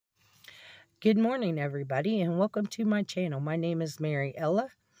Good morning, everybody, and welcome to my channel. My name is Mary Ella,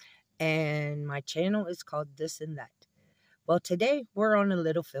 and my channel is called This and That. Well, today we're on a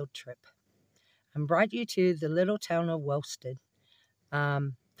little field trip. I brought you to the little town of Wellston.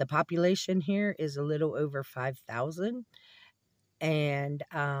 The population here is a little over 5,000, and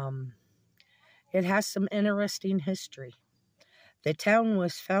it has some interesting history. The town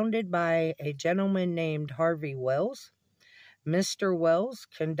was founded by a gentleman named Harvey Wells. Mr. Wells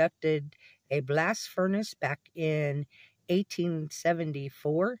conducted a blast furnace back in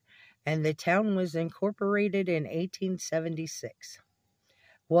 1874, and the town was incorporated in 1876.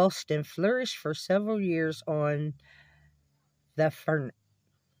 Wellston flourished for several years on the furnace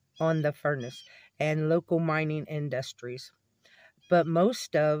and local mining industries, but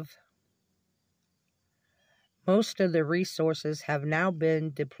most of the resources have now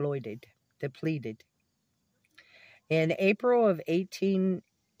been depleted. In April of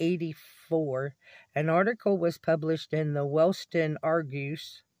 1884, an article was published in the Wellston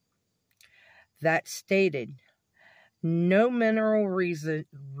Argus that stated, "No mineral region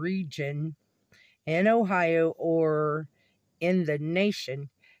in Ohio or in the nation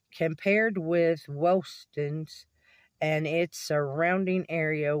compared with Wellston's and its surrounding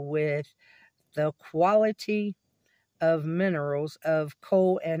area with the quality of minerals of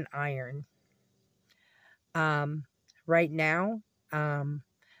coal and iron." Right now, I'm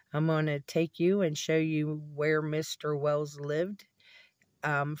going to take you and show you where Mr. Wells lived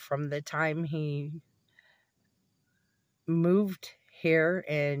from the time he moved here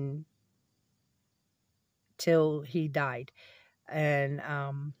and till he died. And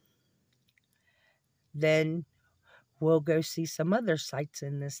then we'll go see some other sights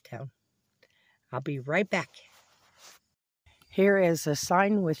in this town. I'll be right back. Here is a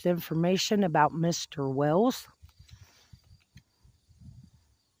sign with information about Mr. Wells.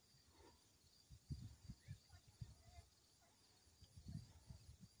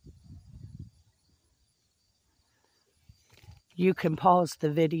 You can pause the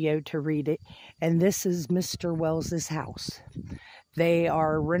video to read it. And this is Mr. Wells's house. They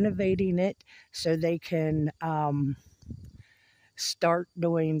are renovating it so they can start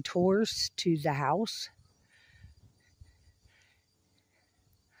doing tours to the house.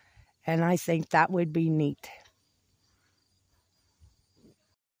 And I think that would be neat.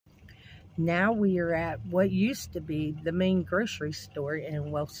 Now we are at what used to be the main grocery store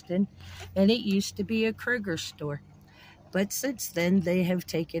in Wellston, and it used to be a Kroger store. But since then, they have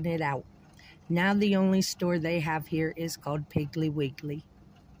taken it out. Now the only store they have here is called Piggly Wiggly.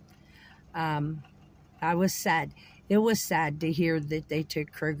 I was sad. It was sad to hear that they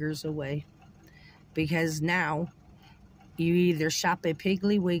took Kroger's away, because now you either shop at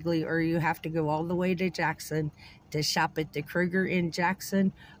Piggly Wiggly or you have to go all the way to Jackson to shop at the Kroger in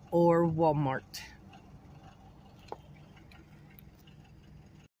Jackson or Walmart.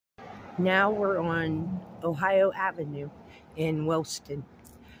 Now we're on Ohio Avenue in Wellston.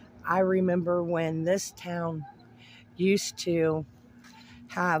 I remember when this town used to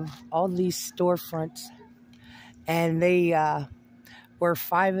have all these storefronts, and they were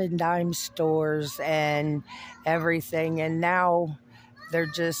 5 and dime stores and everything, and now they're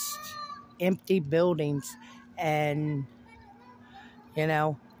just empty buildings. And you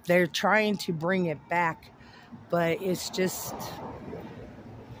know, they're trying to bring it back, but it's just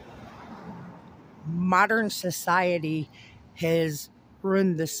modern society has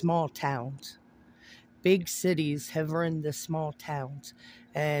ruined the small towns. Big cities have ruined the small towns,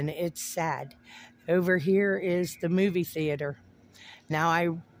 and it's sad. Over here is the movie theater. Now, I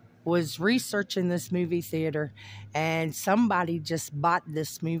was researching this movie theater, and somebody just bought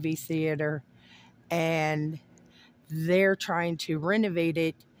this movie theater, and they're trying to renovate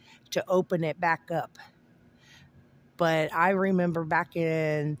it to open it back up. But I remember back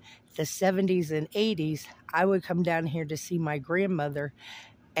in the 70s and 80s, I would come down here to see my grandmother,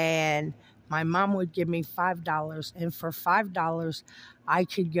 and my mom would give me $5, and for $5, I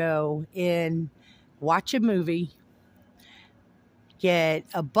could go in, watch a movie, get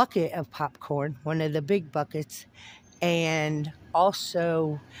a bucket of popcorn, one of the big buckets, and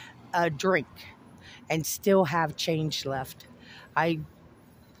also a drink, and still have change left.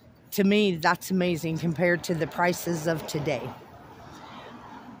 To me, that's amazing compared to the prices of today.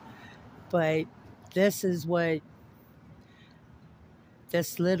 But this is what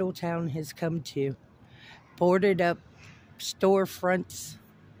this little town has come to. Boarded up storefronts.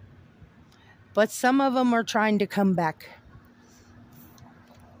 But some of them are trying to come back.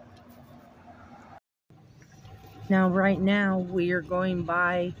 Now, right now, we are going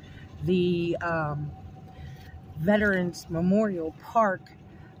by the Veterans Memorial Park.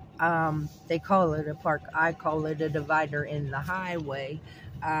 They call it a park. I call it a divider in the highway.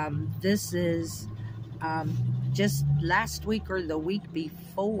 This is just last week or the week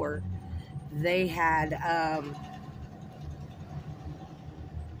before, they had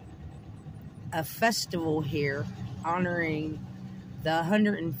a festival here honoring the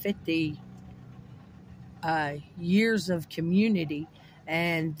 150 years of community,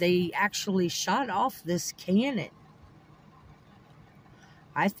 and they actually shot off this cannon.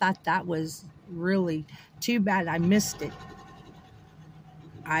 I thought that was really too bad I missed it.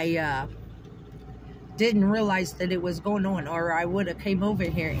 I didn't realize that it was going on, or I would have came over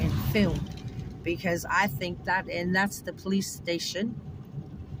here and filmed, because I think that, and that's the police station.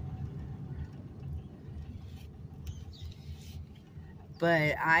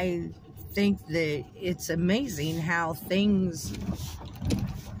 But I think that it's amazing how things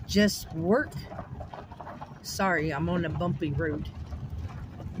just work. Sorry, I'm on a bumpy road.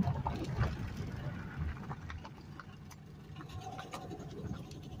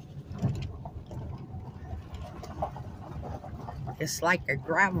 It's like a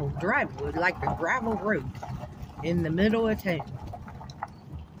gravel driveway, like a gravel road in the middle of town.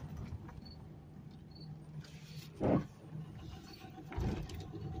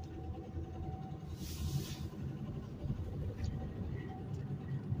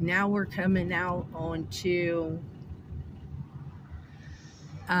 Now we're coming out onto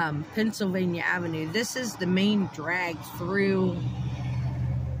Pennsylvania Avenue. This is the main drag through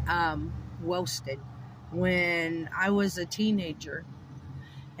Wellston. When I was a teenager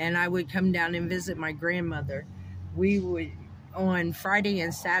and I would come down and visit my grandmother, we would, on Friday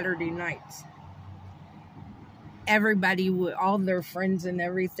and Saturday nights, everybody would, all their friends and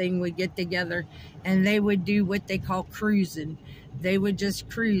everything would get together, and they would do what they call cruising. They would just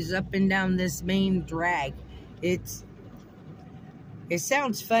cruise up and down this main drag. It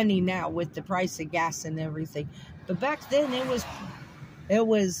sounds funny now with the price of gas and everything, but back then it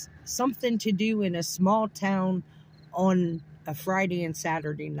was something to do in a small town on a Friday and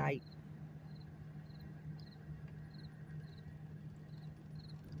Saturday night.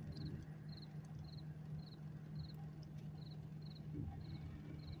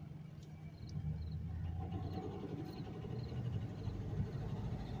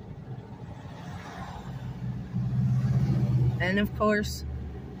 And of course,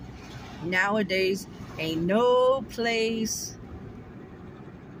 nowadays, ain't no place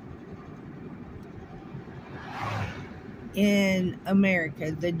in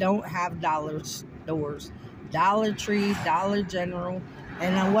America that don't have dollar stores. Dollar Tree, Dollar General.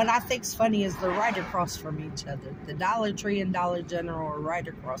 And what I think's funny is they're right across from each other. The Dollar Tree and Dollar General are right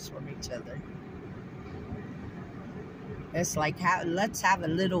across from each other. It's like, let's have a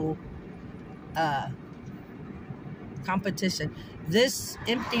little competition. This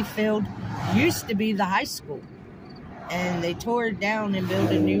empty field used to be the high school, and they tore it down and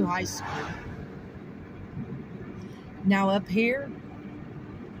built a new high school. Now up here,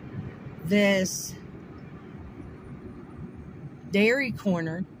 this Dairy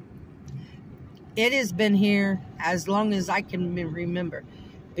Corner, it has been here as long as I can remember,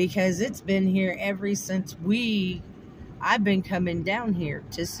 because it's been here ever since I've been coming down here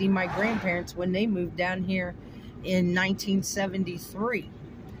to see my grandparents when they moved down here in 1973.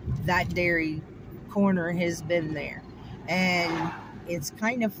 That Dairy Corner has been there, and it's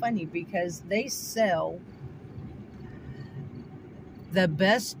kind of funny because they sell the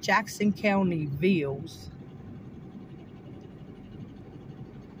best Jackson County veals.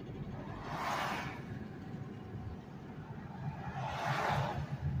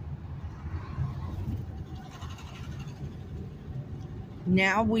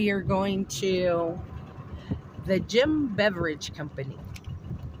 Now we are going to the Jim Beverage Company.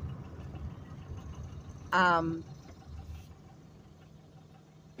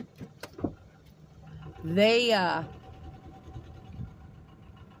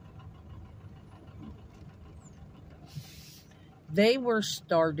 They were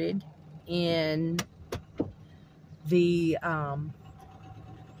started in the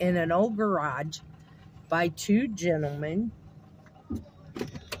in an old garage by two gentlemen.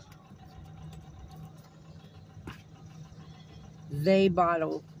 They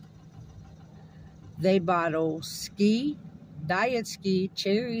bottle ski, diet ski,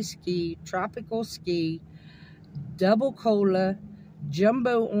 cherry ski, tropical ski, double cola,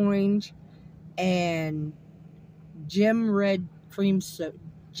 jumbo orange, and Jim cream soda.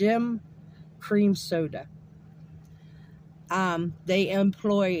 They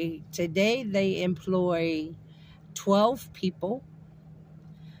employ 12 people,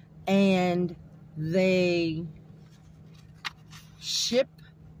 and they ship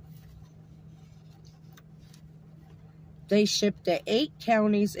They ship to 8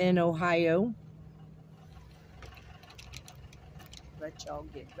 counties in Ohio. Let y'all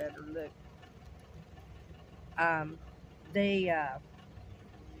get better look.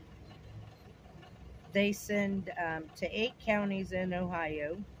 They send to 8 counties in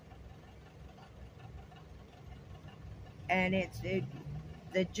Ohio, and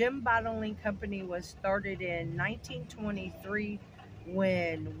the gem bottling company was started in 1923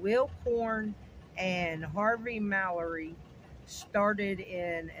 when Will Korn and Harvey Mallory started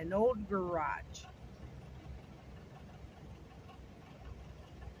in an old garage.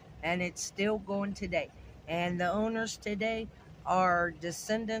 And it's still going today. And the owners today are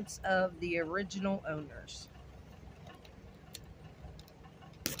descendants of the original owners.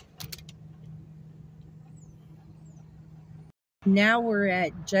 Now we're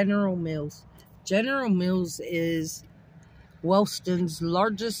at General Mills. General Mills is Wellston's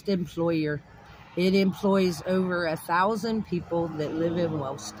largest employer. It employs over 1,000 people that live in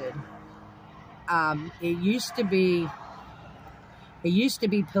Wellston. It used to be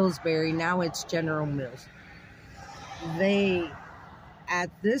Pillsbury. Now it's General Mills. At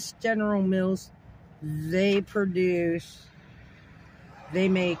this General Mills, they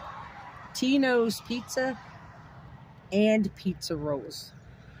make Tino's Pizza and pizza rolls.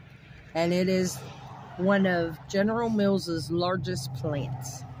 And it is one of General Mills' largest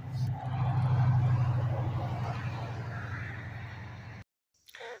plants.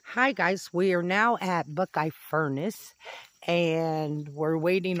 Hi guys, we are now at Buckeye Furnace and we're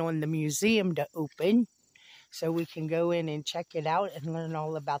waiting on the museum to open so we can go in and check it out and learn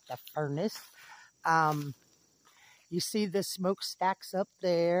all about the furnace. You see the smokestacks up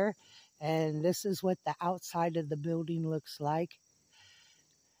there, and this is what the outside of the building looks like.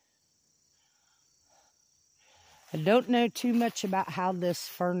 I don't know too much about how this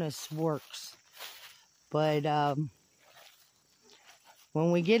furnace works, but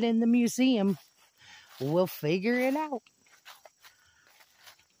when we get in the museum, we'll figure it out.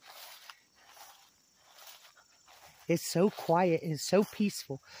 It's so quiet and so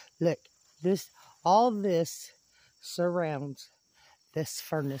peaceful. Look, all this surrounds this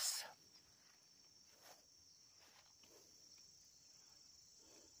furnace.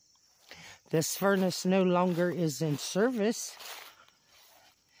 This furnace no longer is in service.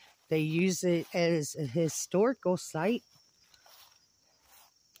 They use it as a historical site.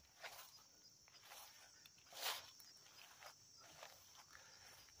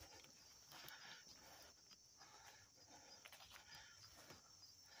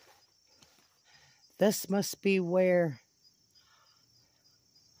 This must be where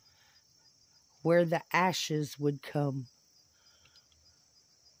the ashes would come.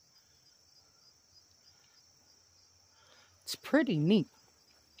 It's pretty neat,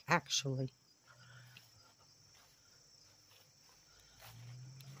 actually.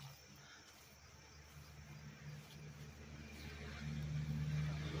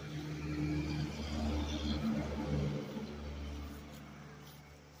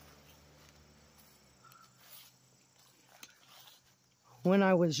 When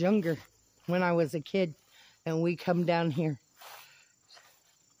I was younger, when I was a kid, and we come down here,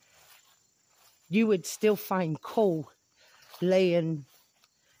 you would still find coal laying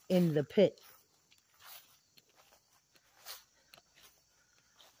in the pit.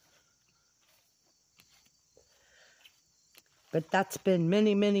 But that's been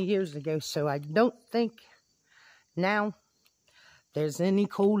many, many years ago, so I don't think now there's any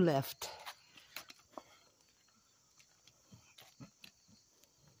coal left.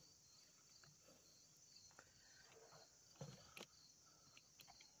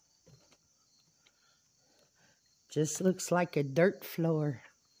 Just looks like a dirt floor.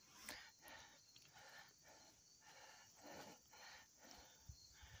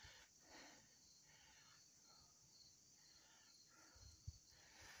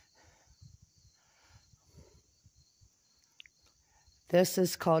 This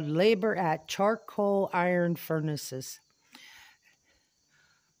is called labor at charcoal iron furnaces.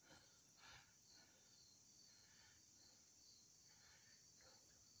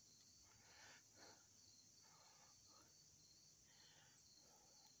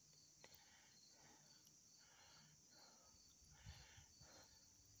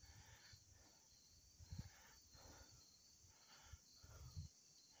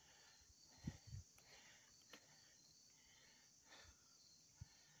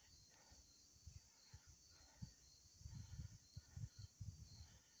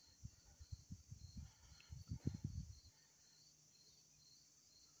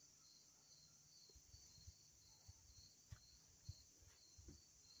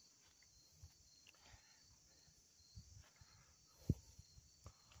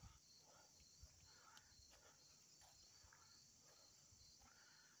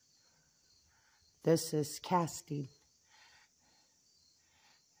 This is casting.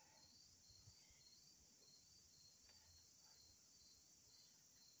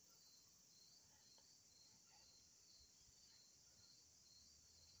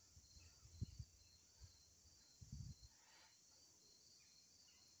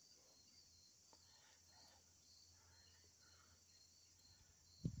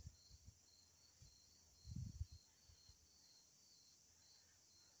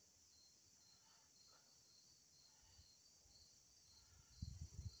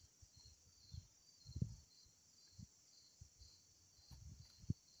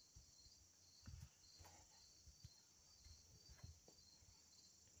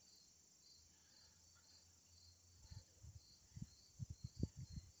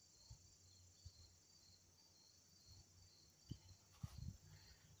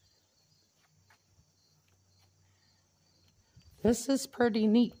 This is pretty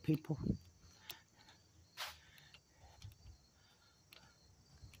neat, people.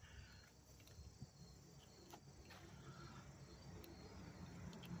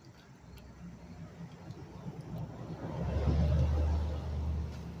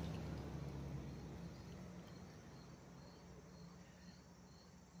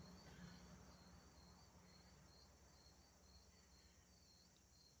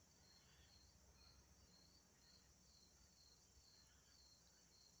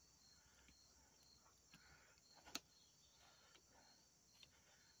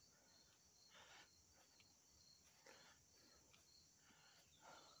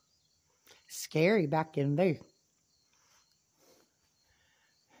 Scary back in there.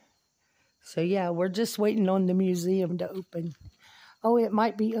 So yeah, we're just waiting on the museum to open. Oh, it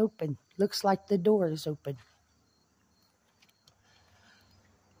might be open. Looks like the door is open.